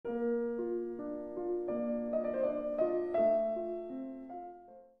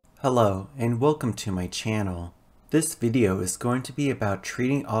Hello and welcome to my channel. This video is going to be about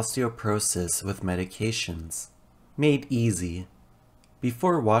treating osteoporosis with medications. Made easy.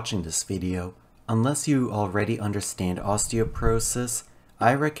 Before watching this video, unless you already understand osteoporosis,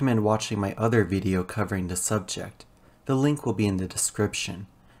 I recommend watching my other video covering the subject. The link will be in the description.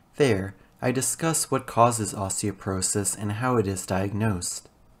 There, I discuss what causes osteoporosis and how it is diagnosed.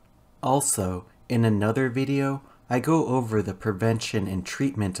 Also, in another video, I go over the prevention and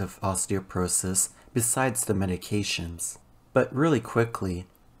treatment of osteoporosis besides the medications. But really quickly,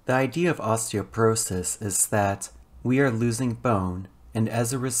 the idea of osteoporosis is that we are losing bone, and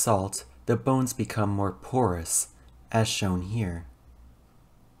as a result, the bones become more porous, as shown here.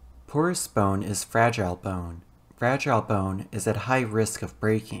 Porous bone is fragile bone. Fragile bone is at high risk of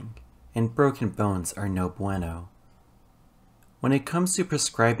breaking, and broken bones are no bueno. When it comes to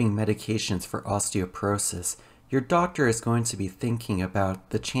prescribing medications for osteoporosis, your doctor is going to be thinking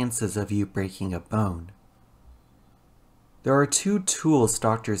about the chances of you breaking a bone. There are two tools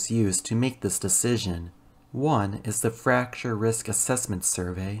doctors use to make this decision. One is the Fracture Risk Assessment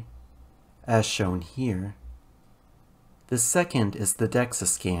Survey, as shown here. The second is the DEXA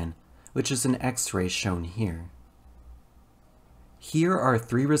scan, which is an X-ray shown here. Here are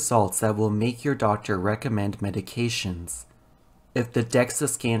three results that will make your doctor recommend medications. If the DEXA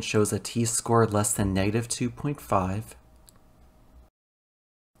scan shows a t-score less than -2.5,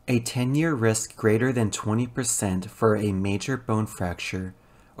 a 10-year risk greater than 20% for a major bone fracture,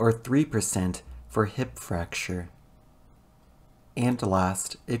 or 3% for hip fracture. And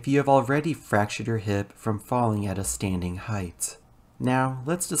last, if you have already fractured your hip from falling at a standing height. Now,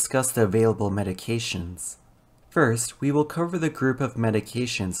 let's discuss the available medications. First, we will cover the group of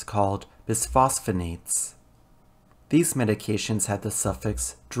medications called bisphosphonates. These medications have the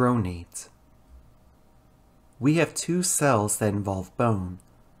suffix dronate. We have two cells that involve bone.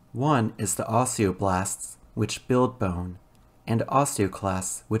 One is the osteoblasts, which build bone, and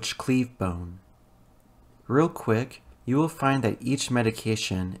osteoclasts, which cleave bone. Real quick, you will find that each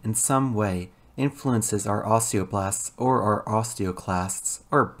medication in some way influences our osteoblasts or our osteoclasts,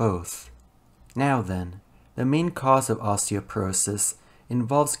 or both. Now then, the main cause of osteoporosis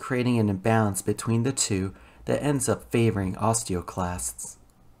involves creating an imbalance between the two that ends up favoring osteoclasts.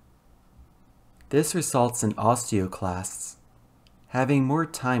 This results in osteoclasts having more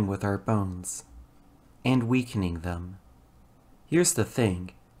time with our bones and weakening them. Here's the thing,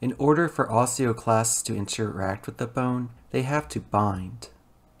 in order for osteoclasts to interact with the bone, they have to bind.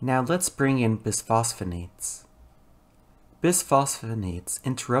 Now let's bring in bisphosphonates. Bisphosphonates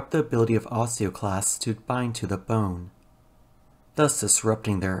interrupt the ability of osteoclasts to bind to the bone, thus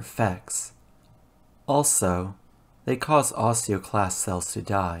disrupting their effects. Also, they cause osteoclast cells to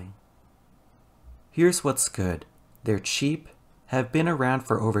die. Here's what's good. They're cheap, have been around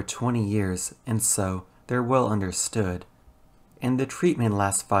for over 20 years, and so they're well understood. And the treatment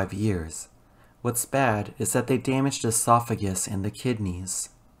lasts 5 years. What's bad is that they damage the esophagus and the kidneys.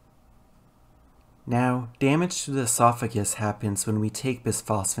 Now, damage to the esophagus happens when we take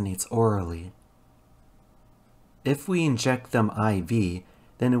bisphosphonates orally. If we inject them IV,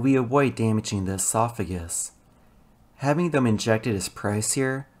 then we avoid damaging the esophagus. Having them injected is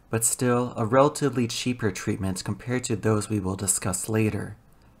pricier, but still a relatively cheaper treatment compared to those we will discuss later.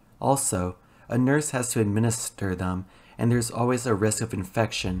 Also, a nurse has to administer them, and there's always a risk of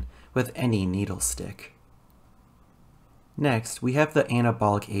infection with any needle stick. Next, we have the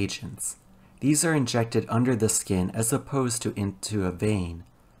anabolic agents. These are injected under the skin as opposed to into a vein.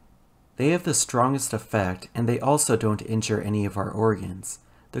 They have the strongest effect, and they also don't injure any of our organs.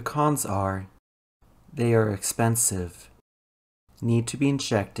 The cons are, they are expensive, need to be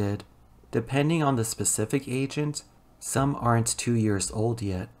injected, depending on the specific agent, some aren't 2 years old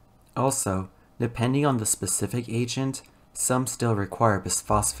yet. Also, depending on the specific agent, some still require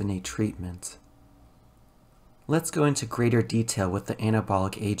bisphosphonate treatment. Let's go into greater detail with the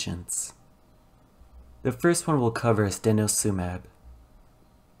anabolic agents. The first one we'll cover is denosumab.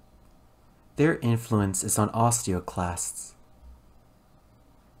 Their influence is on osteoclasts.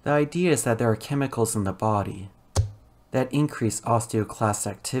 The idea is that there are chemicals in the body that increase osteoclast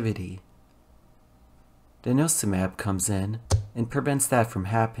activity. Denosumab comes in and prevents that from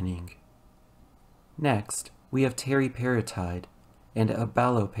happening. Next, we have teriparatide and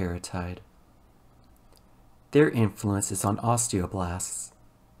abaloparatide. Their influence is on osteoblasts.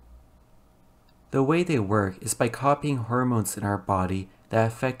 The way they work is by copying hormones in our body that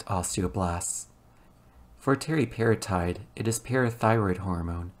affect osteoblasts. For teriparatide, it is parathyroid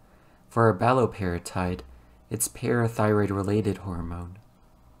hormone. For abaloparatide, it's parathyroid-related hormone.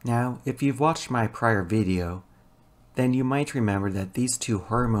 Now, if you've watched my prior video, then you might remember that these two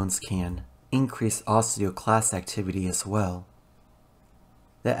hormones can increase osteoclast activity as well.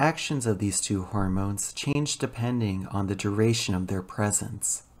 The actions of these two hormones change depending on the duration of their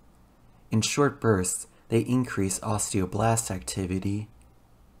presence. In short bursts, they increase osteoblast activity.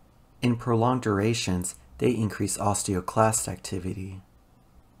 In prolonged durations, they increase osteoclast activity.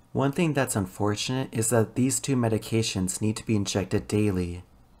 One thing that's unfortunate is that these two medications need to be injected daily,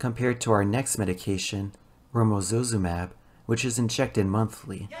 compared to our next medication, romosozumab, which is injected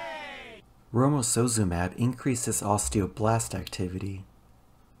monthly. Yay! Romosozumab increases osteoblast activity.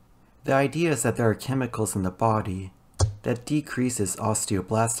 The idea is that there are chemicals in the body that decreases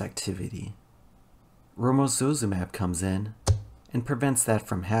osteoblast activity. Romosozumab comes in and prevents that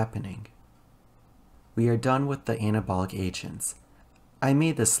from happening. We are done with the anabolic agents. I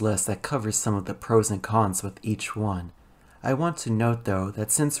made this list that covers some of the pros and cons with each one. I want to note though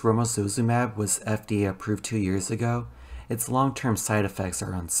that since romosozumab was FDA approved 2 years ago, its long-term side effects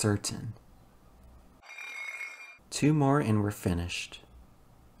are uncertain. 2 more and we're finished.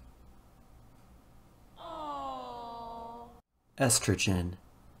 Estrogen.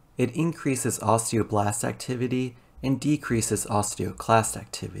 It increases osteoblast activity and decreases osteoclast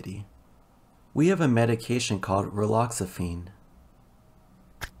activity. We have a medication called raloxifene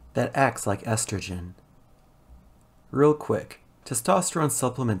that acts like estrogen. Real quick, testosterone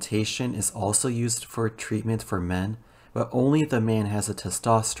supplementation is also used for treatment for men, but only if the man has a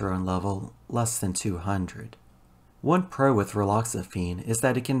testosterone level less than 200. One pro with raloxifene is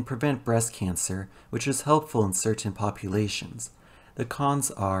that it can prevent breast cancer, which is helpful in certain populations. The cons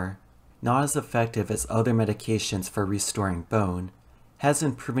are not as effective as other medications for restoring bone,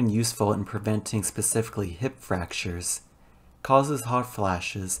 hasn't proven useful in preventing specifically hip fractures, causes hot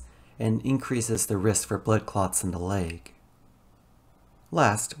flashes, and increases the risk for blood clots in the leg.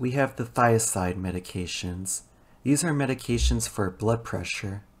 Last, we have the thiazide medications. These are medications for blood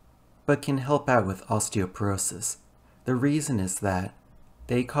pressure, but can help out with osteoporosis. The reason is that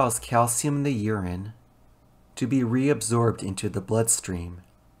they cause calcium in the urine to be reabsorbed into the bloodstream,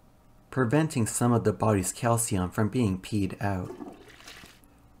 preventing some of the body's calcium from being peed out.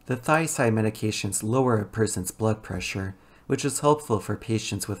 The thiazide medications lower a person's blood pressure, which is helpful for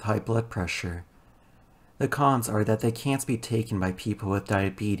patients with high blood pressure. The cons are that they can't be taken by people with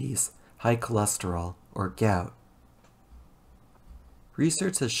diabetes, high cholesterol, or gout.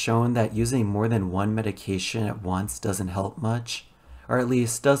 Research has shown that using more than one medication at once doesn't help much, or at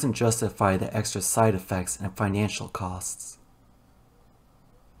least doesn't justify the extra side effects and financial costs.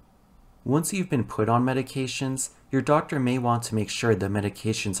 Once you've been put on medications, your doctor may want to make sure the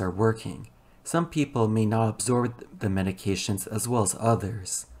medications are working. Some people may not absorb the medications as well as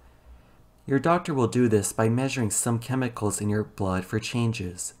others. Your doctor will do this by measuring some chemicals in your blood for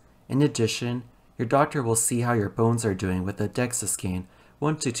changes. In addition, your doctor will see how your bones are doing with a DEXA scan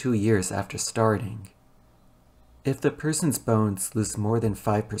 1 to 2 years after starting. If the person's bones lose more than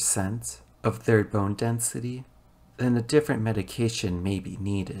 5% of their bone density, then a different medication may be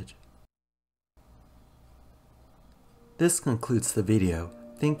needed. This concludes the video.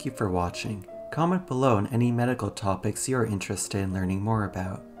 Thank you for watching. Comment below on any medical topics you are interested in learning more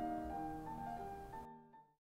about.